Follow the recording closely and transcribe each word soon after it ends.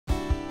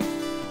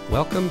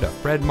Welcome to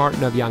Fred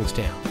Martin of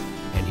Youngstown,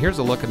 and here's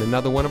a look at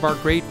another one of our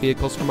great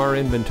vehicles from our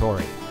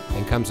inventory,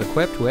 and comes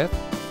equipped with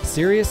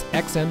Sirius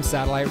XM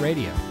satellite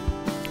radio,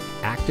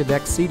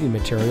 ActiveX seating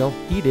material,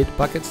 heated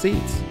bucket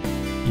seats,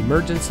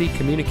 emergency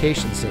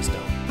communication system,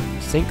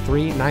 Sync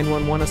 3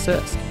 911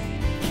 assist,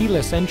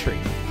 keyless entry,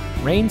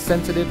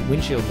 rain-sensitive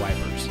windshield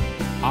wipers,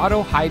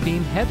 auto high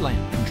beam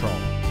headlamp control,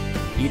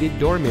 heated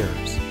door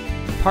mirrors,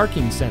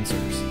 parking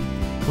sensors,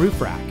 roof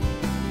rack,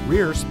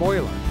 rear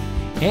spoiler,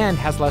 and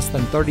has less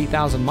than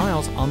 30,000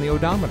 miles on the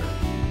odometer.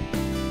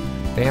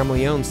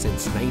 Family owned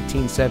since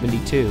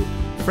 1972,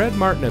 Fred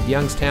Martin of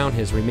Youngstown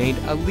has remained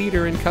a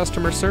leader in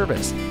customer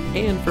service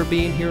and for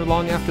being here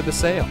long after the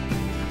sale.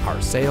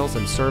 Our sales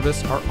and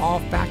service are all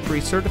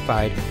factory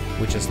certified,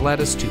 which has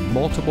led us to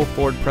multiple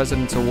Ford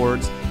President's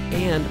Awards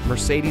and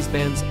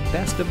Mercedes-Benz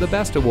Best of the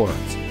Best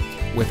Awards.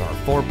 With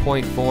our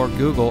 4.4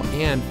 Google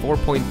and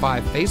 4.5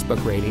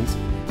 Facebook ratings,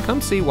 come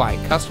see why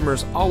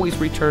customers always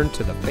return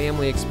to the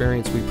family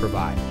experience we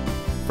provide.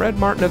 Fred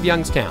Martin of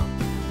Youngstown.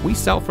 We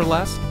sell for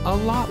less, a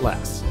lot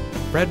less.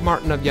 Fred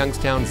Martin of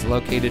Youngstown is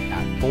located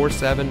at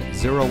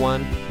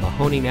 4701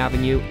 Mahoning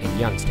Avenue in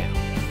Youngstown.